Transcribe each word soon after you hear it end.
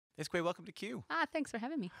Iskwé, welcome to Q. Thanks for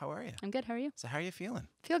having me. How are you? I'm good. How are you? So how are you feeling?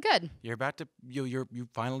 Feel good. You're about to you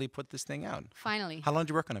finally put this thing out. Finally. How long did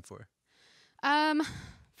you work on it for?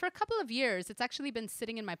 For a couple of years. It's actually been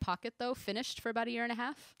sitting in my pocket though, finished for about a year and a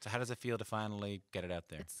half. So how does it feel to finally get it out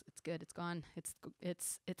there? It's good. It's gone.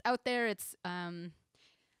 It's out there. It's I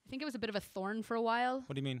think it was a bit of a thorn for a while.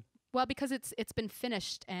 What do you mean? Well, because it's been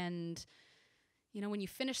finished, and when you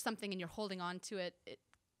finish something and you're holding on to it, it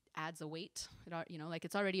adds a weight. Like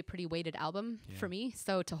it's already a pretty weighted album for me.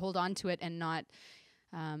 So to hold on to it and not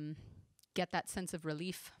get that sense of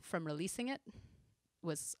relief from releasing it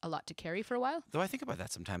was a lot to carry for a while. Though I think about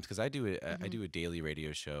that sometimes because I do a daily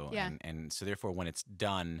radio show, and so therefore when it's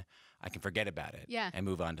done, I can forget about it and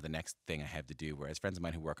move on to the next thing I have to do. Whereas friends of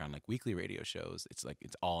mine who work on like weekly radio shows, it's like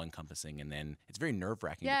it's all encompassing, and then it's very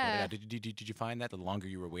nerve-wracking to put it out. Did you find that the longer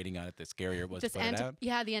you were waiting on it, the scarier it was to put it out?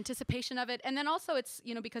 Yeah, the anticipation of it, and then also it's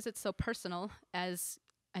because it's so personal, as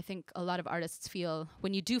I think a lot of artists feel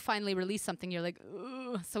when you do finally release something, you're like,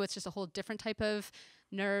 ugh. So it's just a whole different type of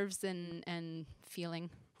nerves and feeling.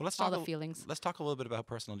 Well, let's all the feelings. Let's talk a little bit about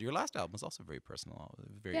personal. Your last album was also very personal,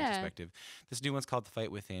 very introspective. This new one's called The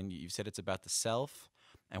Fight Within. You've said it's about the self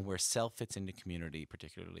and where self fits into community,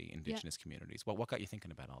 particularly Indigenous communities. What got you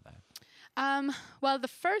thinking about all that? Well, the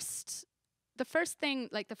first thing,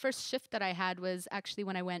 like the first shift that I had was actually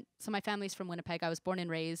when I went. So my family's from Winnipeg. I was born and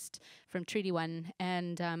raised from Treaty 1,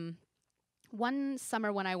 and one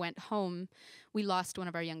summer when I went home, we lost one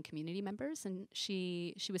of our young community members, and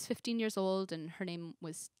she was 15 years old, and her name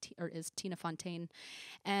was is Tina Fontaine,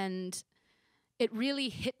 and it really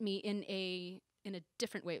hit me in a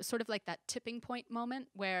different way. It was sort of like that tipping point moment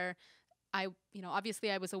where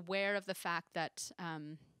obviously I was aware of the fact that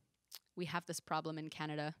we have this problem in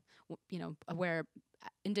Canada, where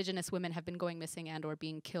Indigenous women have been going missing and or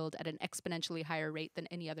being killed at an exponentially higher rate than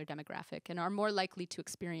any other demographic, and are more likely to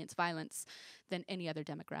experience violence than any other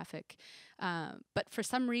demographic. But for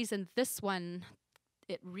some reason, this one,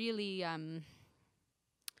 it really, it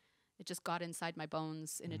just got inside my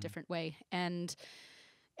bones in a different way. And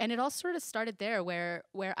it all sort of started there where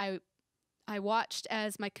I watched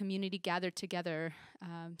as my community gathered together.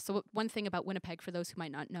 So one thing about Winnipeg, for those who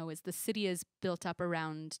might not know, is the city is built up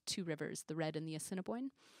around two rivers, the Red and the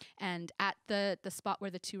Assiniboine. And at the spot where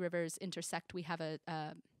the two rivers intersect, we have an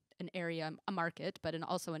area, a market, but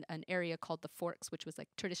also an area called the Forks,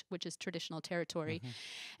 which is traditional territory.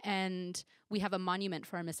 And we have a monument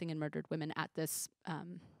for our missing and murdered women at this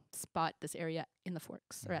spot, this area in the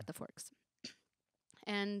Forks, or at the Forks.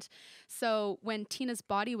 And so when Tina's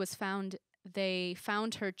body was found, they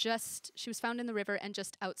found her she was found in the river and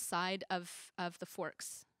just outside of the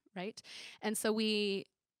Forks, right? And so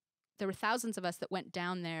there were thousands of us that went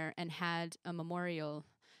down there and had a memorial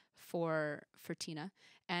for Tina,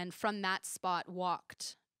 and from that spot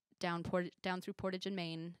walked down through Portage and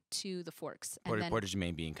Main to the Forks. Portage and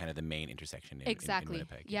Main being kind of the main intersection in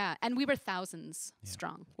Winnipeg. Yeah, and we were thousands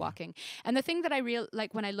strong walking. And the thing that I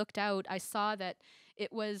when I looked out, I saw that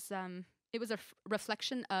it was a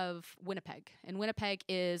reflection of Winnipeg. And Winnipeg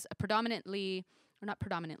is not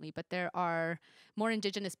predominantly, but there are more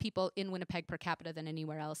Indigenous people in Winnipeg per capita than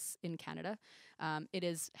anywhere else in Canada. It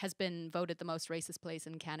has been voted the most racist place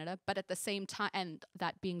in Canada, but at the same time, and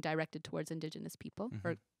that being directed towards Indigenous people,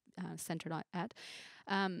 or centered at.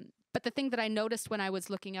 But the thing that I noticed when I was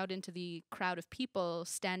looking out into the crowd of people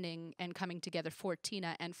standing and coming together for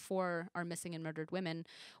Tina and for our missing and murdered women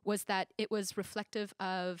was that it was reflective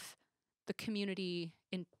of the community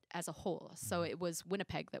as a whole. So it was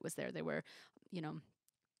Winnipeg that was there. There were,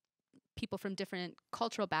 people from different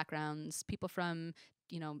cultural backgrounds, people from,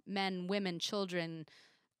 men, women, children,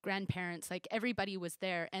 grandparents, like everybody was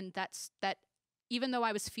there. And that even though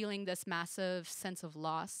I was feeling this massive sense of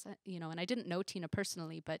loss, and I didn't know Tina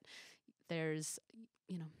personally, but there's,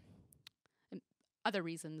 other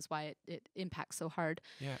reasons why it impacts so hard.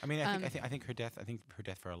 Yeah, I mean, I think her death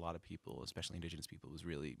for a lot of people, especially Indigenous people, was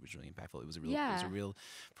really impactful. It was a real,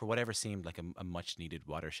 for whatever seemed like a much needed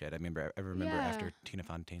watershed. I remember after Tina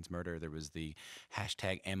Fontaine's murder, there was the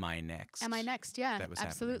hashtag Am I Next? Am I Next? Yeah, that was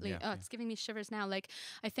absolutely. It's giving me shivers now. Like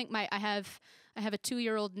I think I have a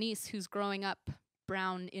 2-year-old niece who's growing up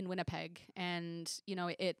brown in Winnipeg, and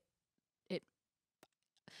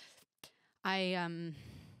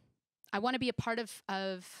I want to be a part of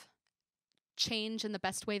change in the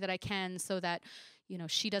best way that I can, so that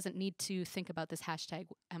she doesn't need to think about this hashtag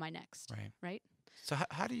Am I Next? Right. So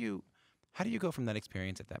how do you go from that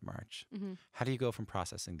experience at that march? How do you go from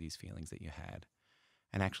processing these feelings that you had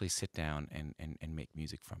and actually sit down and make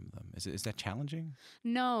music from them? Is that challenging?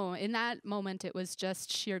 No, in that moment it was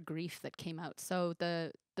just sheer grief that came out. So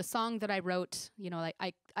the the song that I wrote,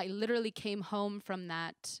 like I literally came home from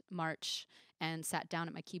that march and sat down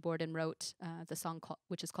at my keyboard and wrote the song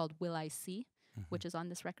which is called Will I See, which is on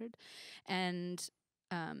this record, and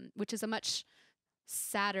which is a much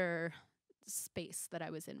sadder space that I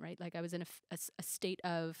was in, right? Like I was in a state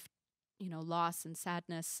of, loss and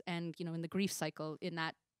sadness and, in the grief cycle, in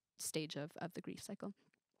that stage of the grief cycle.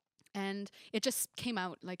 And it just came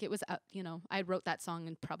out like it was, I wrote that song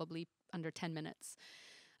in probably under 10 minutes.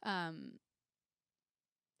 And,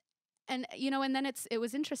 and then it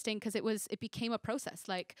was interesting because it became a process.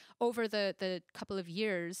 Like over the couple of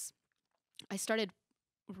years, I started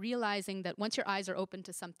realizing that once your eyes are open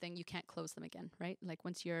to something, you can't close them again, right? Like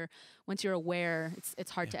once you're aware,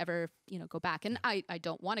 it's hard to ever, go back. And I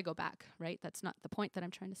don't want to go back, right? That's not the point that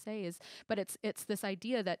I'm trying to say but it's this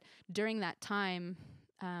idea that during that time,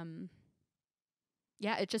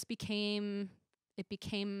 it just became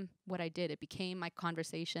what I did. It became my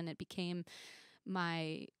conversation. It became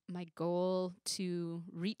my goal to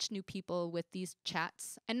reach new people with these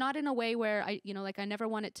chats, and not in a way where I never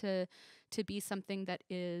want it to be something that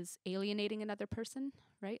is alienating another person,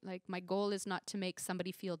 right? Like my goal is not to make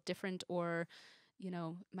somebody feel different, or,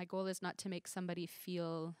 my goal is not to make somebody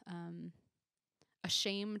feel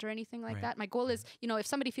ashamed or anything like that. My goal is, if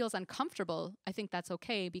somebody feels uncomfortable, I think that's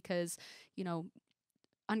okay, because,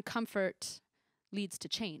 uncomfort leads to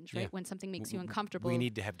change, right? When something makes you uncomfortable, we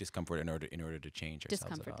need to have discomfort in order to change ourselves.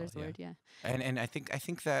 Discomfort, there's the word, yeah. And I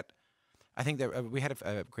think that we had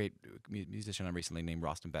a great musician on recently named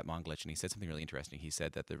Rostam Batmanglitch, and he said something really interesting. He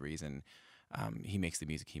said that the reason he makes the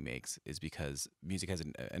music he makes is because music has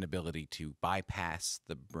an ability to bypass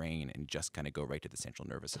the brain and just kind of go right to the central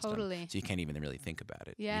nervous system. Totally. So you can't even really think about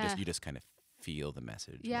it. Yeah. You just kind of feel the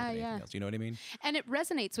message. Yeah, more than anything else. You know what I mean? And it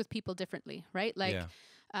resonates with people differently, right? Like,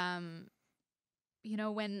 when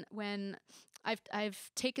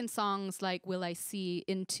I've taken songs like Will I See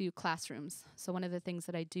into classrooms. So one of the things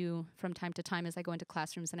that I do from time to time is I go into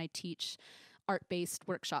classrooms and I teach art-based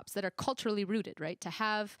workshops that are culturally rooted, right? To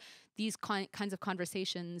have these kinds of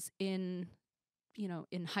conversations in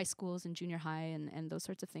high schools and junior high and those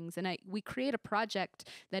sorts of things. And we create a project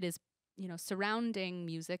that is, surrounding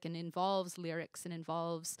music and involves lyrics and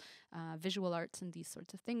involves visual arts and these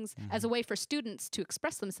sorts of things as a way for students to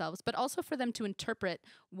express themselves, but also for them to interpret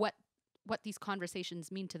what these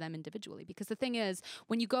conversations mean to them individually. Because the thing is,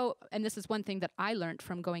 when you go, and this is one thing that I learned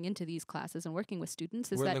from going into these classes and working with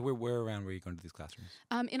students, is where around were you going to these classrooms?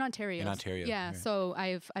 In Ontario. In Ontario. Yeah. So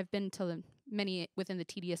I've been to many within the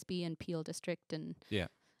TDSB and Peel district, and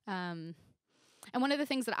and one of the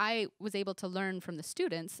things that I was able to learn from the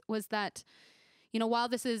students was that, while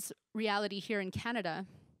this is reality here in Canada,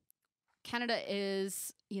 Canada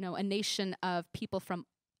is, a nation of people from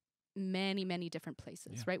many, many different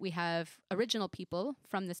places, right? We have original people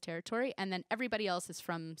from this territory, and then everybody else is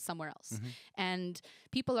from somewhere else. And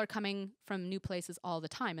people are coming from new places all the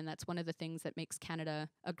time. And that's one of the things that makes Canada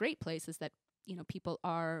a great place, is that, people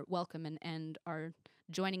are welcome and are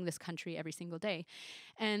joining this country every single day.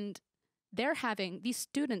 And they're having, these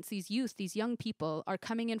students, these youth, these young people are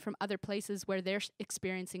coming in from other places where they're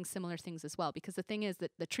experiencing similar things as well. Because the thing is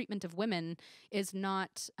that the treatment of women is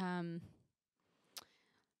not,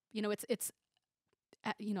 it's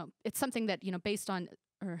something that, based on,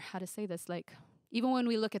 or how to say this, like, even when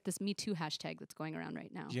we look at this Me Too hashtag that's going around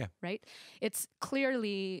right now, right? It's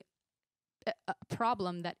clearly a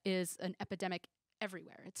problem that is an epidemic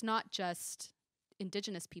everywhere. It's not just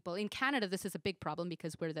Indigenous people. In Canada, this is a big problem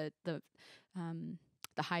because we're the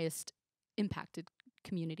highest impacted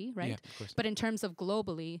community, right? Yeah, of course. But in terms of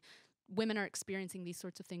globally, women are experiencing these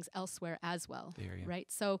sorts of things elsewhere as well, right?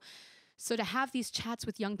 So to have these chats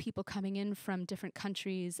with young people coming in from different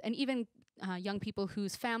countries, and even young people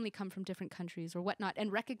whose family come from different countries or whatnot,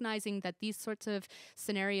 and recognizing that these sorts of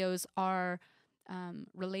scenarios are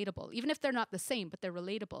relatable, even if they're not the same, but they're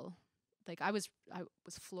relatable. Like I was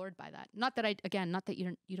floored by that. Not that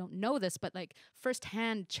you don't know this, but like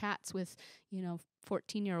firsthand chats with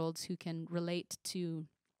 14-year-olds who can relate to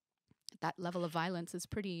that level of violence is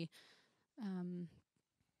pretty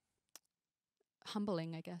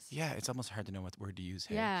humbling, I guess. Yeah, it's almost hard to know what word to use.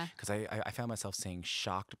 Hey? Yeah. Because I found myself saying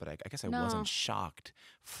shocked, but I guess I wasn't shocked.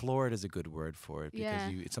 Floored is a good word for it,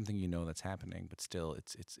 because it's something that's happening, but still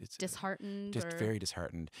it's disheartened. Just very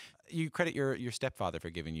disheartened. You credit your stepfather for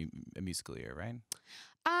giving you a musical ear, right?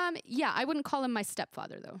 Yeah, I wouldn't call him my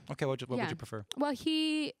stepfather though. Okay, what would you prefer? Well,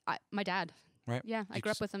 my dad. Right. Yeah, I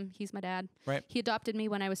grew up with him. He's my dad. Right. He adopted me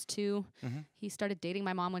when I was 2. He started dating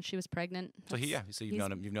my mom when she was pregnant. So you've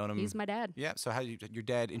known him. He's my dad. Yeah. So how your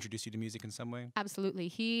dad introduced you to music in some way? Absolutely.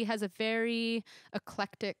 He has a very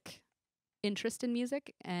eclectic interest in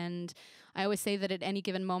music. And I always say that at any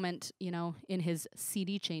given moment, you know, in his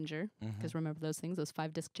CD changer, because remember those things, those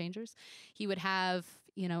 5-disc changers, he would have,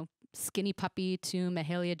 you know, Skinny Puppy to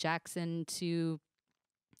Mahalia Jackson to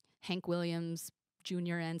Hank Williams,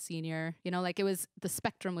 junior and senior. You know, like it was, the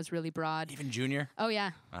spectrum was really broad. Even junior? Oh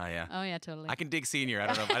yeah. Oh yeah. Oh yeah, totally. I can dig senior. I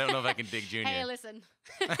don't know if I can dig junior. Hey, listen.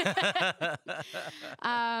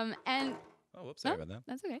 And oh, whoops, sorry about that.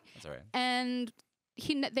 That's okay. That's all right. And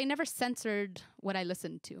they never censored what I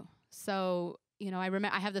listened to. So, you know, I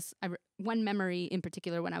remember I have this one memory in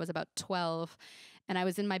particular when I was about 12, and I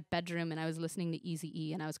was in my bedroom and I was listening to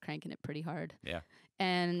Eazy-E and I was cranking it pretty hard. Yeah.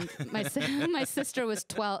 And my sister was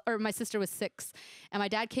 12, or my sister was 6, and my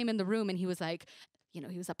dad came in the room and he was like, you know,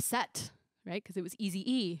 he was upset, right? Because it was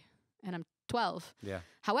Eazy-E and I'm 12. Yeah.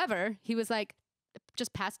 However, he was like,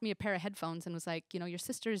 just passed me a pair of headphones and was like, you know, your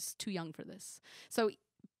sister's too young for this. So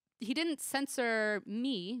he didn't censor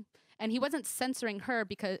me, and he wasn't censoring her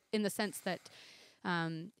because, in the sense that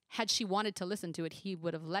had she wanted to listen to it, he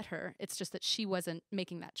would have let her. It's just that she wasn't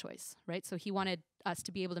making that choice, right? So he wanted us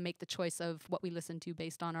to be able to make the choice of what we listen to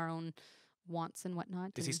based on our own wants and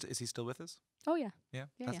whatnot. Is he still with us? Oh yeah. Yeah.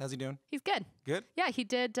 How's he doing? He's good. Good. Yeah, he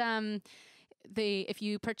did. If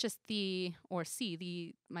you purchase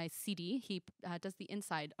my CD, he does the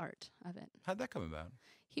inside art of it. How'd that come about?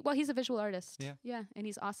 He's a visual artist. Yeah, and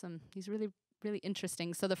he's awesome. He's really, really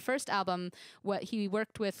interesting. So the first album, he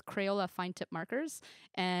worked with Crayola fine tip markers,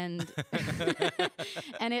 and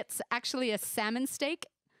and it's actually a salmon steak.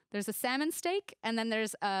 There's a salmon steak, and then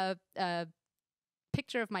there's a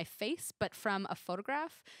picture of my face, but from a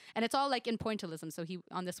photograph, and it's all like in pointillism. So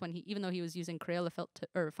on this one, even though he was using Crayola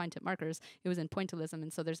fine tip markers, it was in pointillism.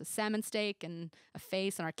 And so there's a salmon steak and a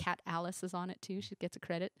face, and our cat Alice is on it too. She gets a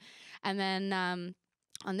credit. And then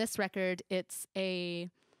on this record, it's a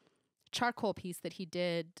charcoal piece that he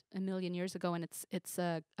did a million years ago, and it's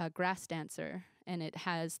a grass dancer, and it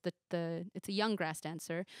has it's a young grass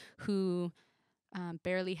dancer who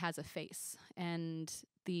barely has a face. And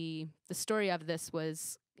the story of this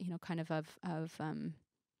was, you know, kind of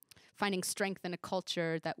finding strength in a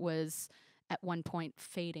culture that was at one point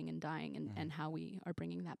fading and dying, and how we are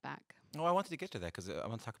bringing that back. Oh, I wanted to get to that because I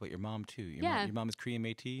want to talk about your mom too. Your mom is Korean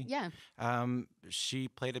Métis. Yeah. She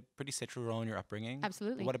played a pretty central role in your upbringing.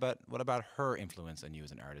 Absolutely. What about her influence on you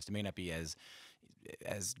as an artist? It may not be as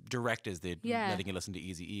direct as the letting you listen to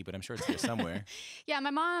Eazy-E, but I'm sure it's there somewhere. Yeah,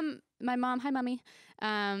 my mom, hi mommy.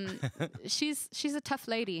 She's a tough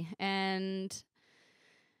lady, and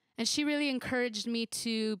she really encouraged me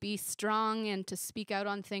to be strong and to speak out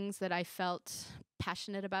on things that I felt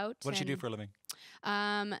passionate about. What does she do for a living?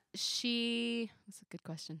 That's a good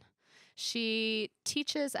question. She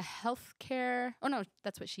teaches a healthcare. Oh no,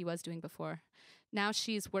 that's what she was doing before. Now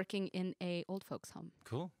she's working in a old folks home.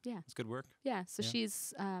 Cool. Yeah. It's good work. Yeah. So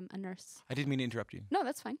she's a nurse. I didn't mean to interrupt you. No,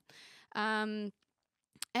 that's fine.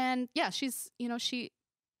 And yeah, she's, you know, she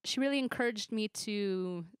really encouraged me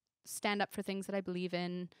to stand up for things that I believe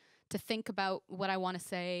in, to think about what I want to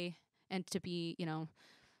say, and to be, you know,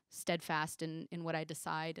 steadfast in what I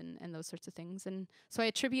decide, and those sorts of things. And so I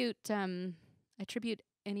attribute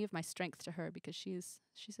any of my strength to her, because she's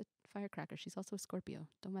a firecracker. She's also a Scorpio.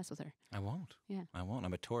 Don't mess with her. I won't. Yeah. I won't.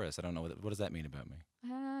 I'm a Taurus. I don't know what does that mean about me?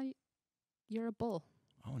 You're a bull.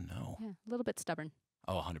 Oh no. Yeah, a little bit stubborn.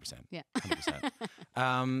 Oh, 100%. Yeah.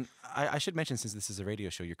 100%. I should mention, since this is a radio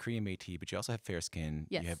show, you're Korean Métis, but you also have fair skin.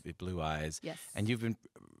 Yes. You have blue eyes. Yes. And you've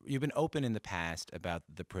been open in the past about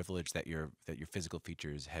the privilege that your physical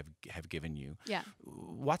features have given you. Yeah.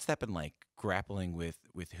 What's that been like, grappling with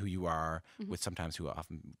who you are, with sometimes who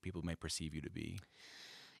often people may perceive you to be?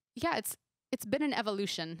 Yeah, it's been an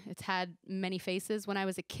evolution. It's had many faces. When I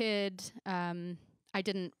was a kid, I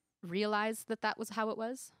didn't realize that was how it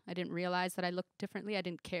was. I didn't realize that I looked differently. I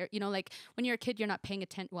didn't care. You know, like when you're a kid, you're not paying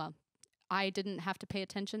attention. Well, I didn't have to pay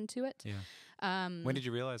attention to it. Yeah. When did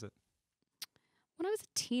you realize it? When I was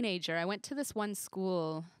a teenager. I went to this one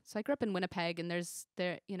school. So I grew up in Winnipeg, and there's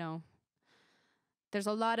a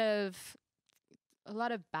lot of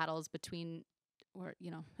battles between, or,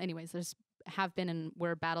 you know, anyways, have been and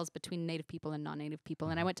were battles between Native people and non-Native people.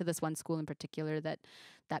 And I went to this one school in particular that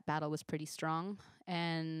battle was pretty strong.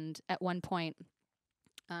 And at one point,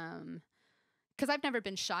 because I've never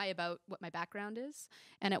been shy about what my background is,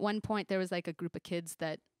 and at one point there was like a group of kids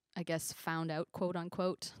that I guess found out, quote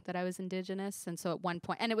unquote, that I was Indigenous. And so at one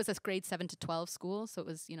point, and it was a grade 7 to 12 school, so it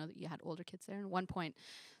was, you know, you had older kids there. And at one point,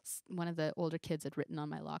 one of the older kids had written on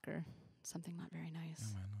my locker something not very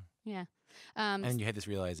nice. Oh, wow. Yeah. And you had this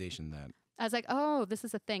realization that I was like, oh, this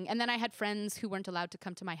is a thing. And then I had friends who weren't allowed to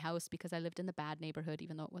come to my house because I lived in the bad neighborhood,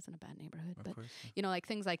 even though it wasn't a bad neighborhood. Of but, course, yeah. you know, like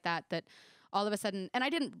things like that, that all of a sudden, and I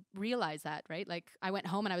didn't realize that, right? Like I went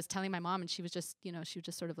home and I was telling my mom and she was just, you know, she would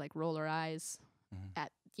just sort of like roll her eyes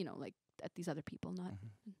at, you know, like at these other people, not,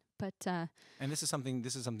 but. And this is something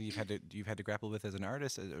you've had to grapple with as an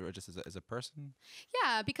artist or just as a person?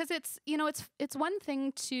 Yeah, because it's, you know, it's one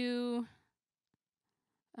thing to,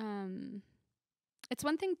 it's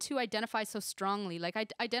one thing to identify so strongly. Like I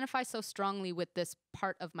identify so strongly with this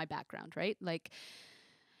part of my background, right? Like,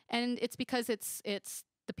 and it's because it's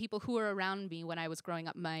the people who were around me when I was growing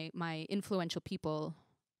up, my influential people.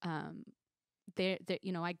 They're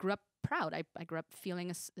you know, I grew up proud. I grew up feeling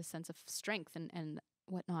a sense of strength and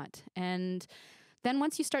whatnot. And then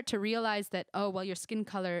once you start to realize that, oh well, your skin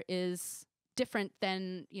color is different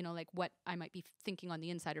than, you know, like what I might be thinking on the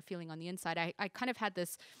inside or feeling on the inside. I kind of had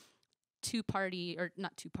this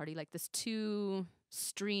like this two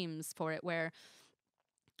streams for it, where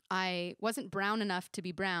I wasn't brown enough to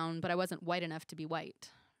be brown, but I wasn't white enough to be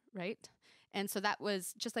white, right? And so that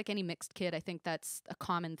was just like any mixed kid. I think that's a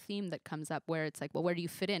common theme that comes up, where it's like, well, where do you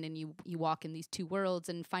fit in? And you walk in these two worlds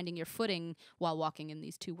and finding your footing while walking in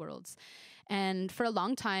these two worlds. And for a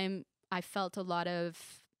long time, I felt a lot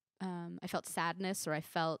of, I felt sadness, or I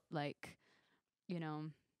felt like, you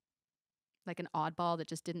know, like an oddball that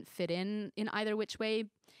just didn't fit in either which way.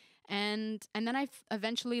 And then I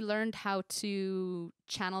eventually learned how to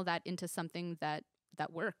channel that into something that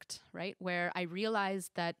worked, right? Where I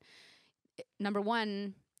realized that, number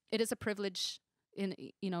one, it is a privilege in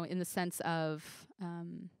the sense of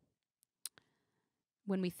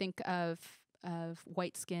when we think of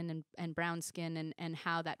white skin and brown skin and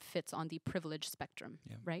how that fits on the privilege spectrum,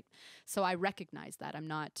 right? So I recognize that. I'm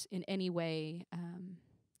not in any way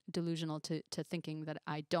delusional to thinking that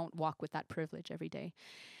I don't walk with that privilege every day.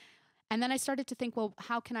 And then I started to think, well,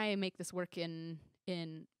 how can I make this work in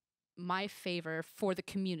my favor for the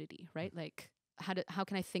community, right? Like how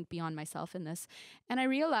can I think beyond myself in this? And I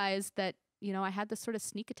realized that, you know, I had this sort of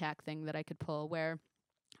sneak attack thing that I could pull, where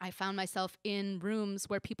I found myself in rooms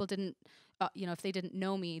where people didn't, you know, if they didn't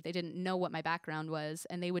know me, they didn't know what my background was,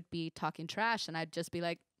 and they would be talking trash, and I'd just be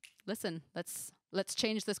like, listen, let's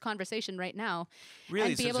change this conversation right now.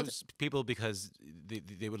 Really, so people, because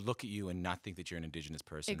they would look at you and not think that you're an Indigenous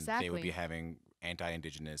person. Exactly. They would be having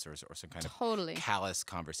anti-Indigenous or some kind totally of callous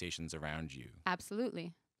conversations around you.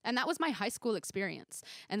 Absolutely. And that was my high school experience.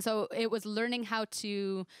 And so it was learning how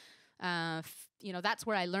to, you know, that's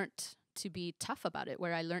where I learned to be tough about it,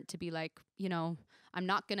 where I learned to be like, you know, I'm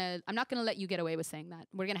not gonna let you get away with saying that.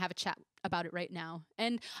 We're gonna have a chat about it right now.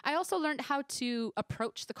 And I also learned how to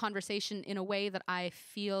approach the conversation in a way that I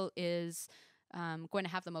feel is going to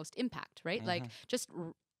have the most impact, right? Like just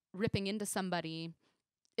ripping into somebody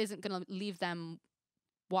isn't gonna leave them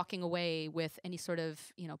walking away with any sort of,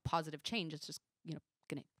 you know, positive change. It's just, you know,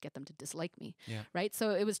 going to get them to dislike me, right? So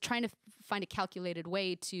it was trying to find a calculated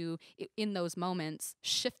way to, in those moments,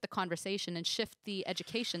 shift the conversation and shift the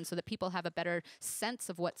education so that people have a better sense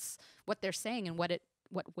of what they're saying and what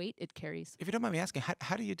weight it carries. If you don't mind me asking,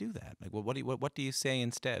 how do you do that? Like, well, what do you say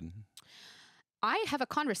instead? I have a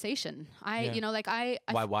conversation. You know, like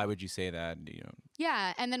Why would you say that? You know.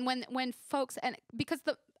 Yeah, and then when folks, and because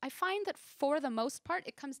I find that for the most part,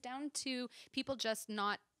 it comes down to people just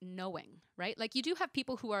not knowing, right? Like you do have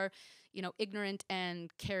people who are, you know, ignorant and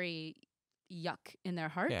carry yuck in their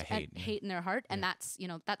heart, hate in their heart, and that's, you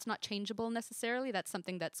know, that's not changeable necessarily. That's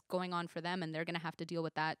something that's going on for them, and they're going to have to deal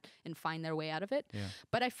with that and find their way out of it. Yeah.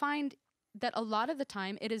 But I find that a lot of the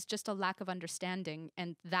time it is just a lack of understanding,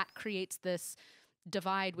 and that creates this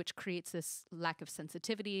divide, which creates this lack of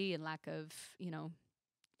sensitivity and lack of, you know,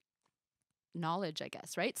 knowledge, I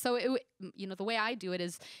guess, right? So you know, the way I do it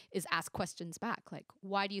is ask questions back, like,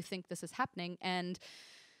 why do you think this is happening? And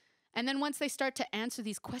then once they start to answer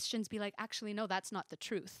these questions, be like, actually, no, that's not the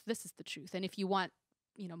truth. This is the truth. And if you want,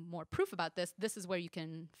 you know, more proof about this, this is where you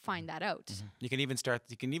can find that out. You can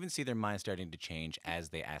even see their mind starting to change as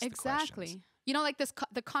they ask the questions. Exactly. You know, like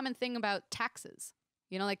the common thing about taxes.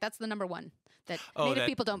 You know, like that's the number one, that Native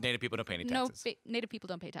people don't pay any taxes. Native people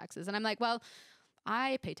don't pay taxes. And I'm like, well,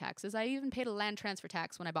 I pay taxes. I even paid a land transfer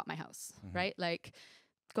tax when I bought my house, right? Like,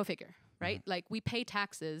 go figure, right? Like, we pay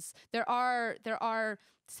taxes. There are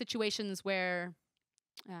situations where,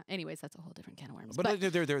 anyways, that's a whole different can of worms. But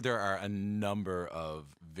there are a number of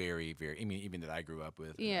very, very, I mean, even that I grew up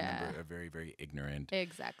with, a number of very, very ignorant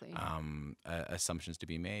assumptions to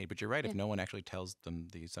be made. But you're right. If no one actually tells them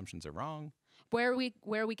the assumptions are wrong. Where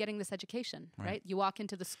are we getting this education, right? You walk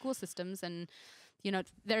into the school systems and,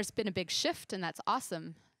 there's been a big shift, and that's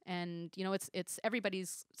awesome. And, it's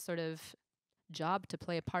everybody's sort of job to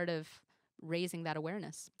play a part of raising that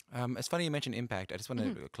awareness. It's funny you mentioned impact. I just want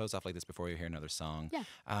to close off like this before you hear another song. Yeah.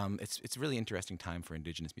 It's a really interesting time for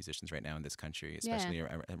Indigenous musicians right now in this country, especially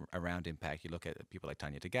around impact. You look at people like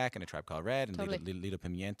Tanya Tagaq and A Tribe Called Red and Lito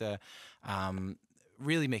Pimienta,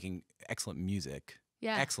 really making excellent music.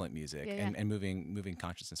 Yeah. Excellent music and moving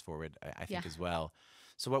consciousness forward, I think, as well.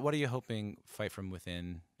 So what are you hoping Fight From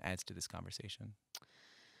Within adds to this conversation?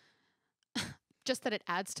 Just that it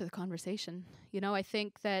adds to the conversation. I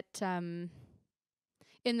think that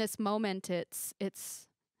in this moment, it's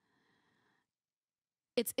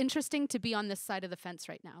interesting to be on this side of the fence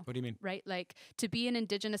right now. What do you mean? Right? Like, to be an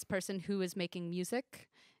Indigenous person who is making music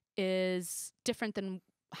is different than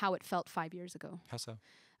how it felt 5 years ago. How so?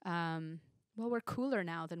 Well, we're cooler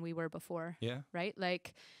now than we were before. Yeah. Right?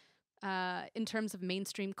 Like, in terms of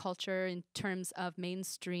mainstream culture, in terms of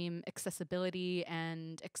mainstream accessibility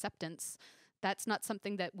and acceptance, that's not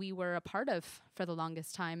something that we were a part of for the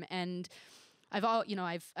longest time. And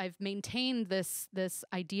I've maintained this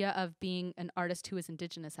idea of being an artist who is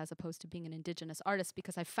Indigenous as opposed to being an Indigenous artist,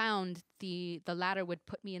 because I found the latter would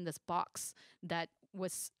put me in this box that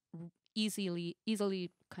was easily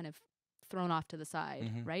kind of thrown off to the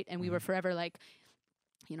side, right? And we were forever like,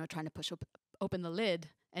 trying to push open the lid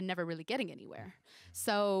and never really getting anywhere.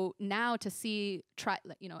 So now to see,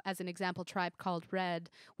 as an example, Tribe Called Red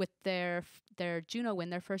with their Juno win,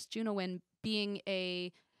 their first Juno win, being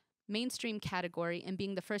a mainstream category and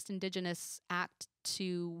being the first Indigenous act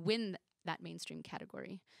to win that mainstream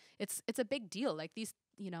category, it's a big deal. Like these,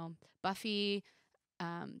 Buffy,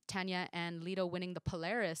 Tanya, and Lito winning the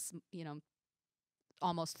Polaris,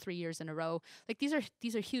 almost 3 years in a row. Like these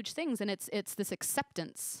are huge things, and it's this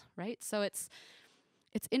acceptance, right? So it's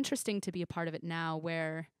interesting to be a part of it now,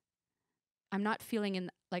 where I'm not feeling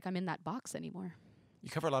like I'm in that box anymore. You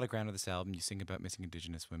cover a lot of ground on this album. You sing about missing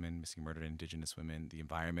Indigenous women, missing murdered Indigenous women, the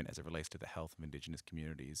environment as it relates to the health of Indigenous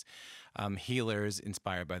communities, healers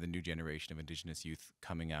inspired by the new generation of Indigenous youth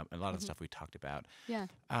coming up, and a lot of the stuff we talked about. Yeah.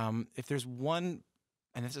 If there's one,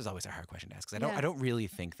 and this is always a hard question to ask, because I don't really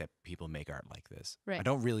think that people make art like this. Right. I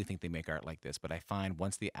don't really think they make art like this, but I find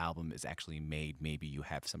once the album is actually made, maybe you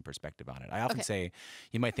have some perspective on it. I often say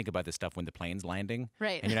you might think about this stuff when the plane's landing,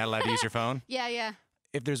 right, and you're not allowed to use your phone. Yeah.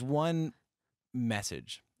 If there's one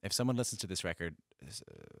message, if someone listens to this record,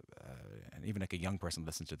 and even like a young person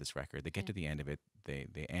listens to this record, they get to the end of it,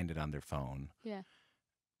 they end it on their phone. Yeah.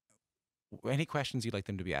 Any questions you'd like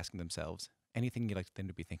them to be asking themselves? Anything you'd like them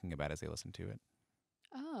to be thinking about as they listen to it?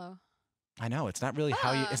 Oh. I know it's not really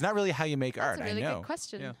how you make art. That's a really I know. good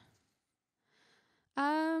question. Yeah.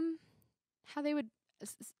 How they would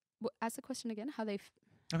ask the question again? How they?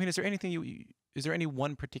 I mean, is there anything is there any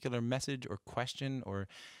one particular message or question or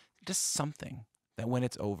just something that when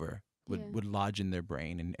it's over would lodge in their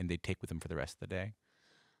brain and they'd take with them for the rest of the day?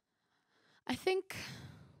 I think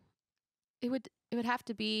it would have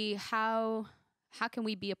to be how can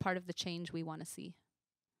we be a part of the change we want to see?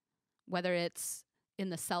 Whether it's in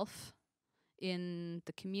the self, in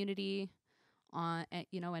the community,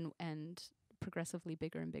 and progressively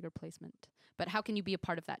bigger and bigger placement. But how can you be a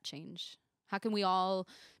part of that change? How can we all,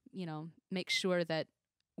 make sure that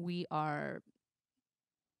we are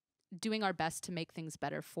doing our best to make things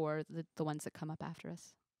better for the ones that come up after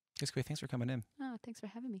us? Iskwé, thanks for coming in. Oh, thanks for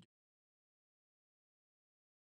having me.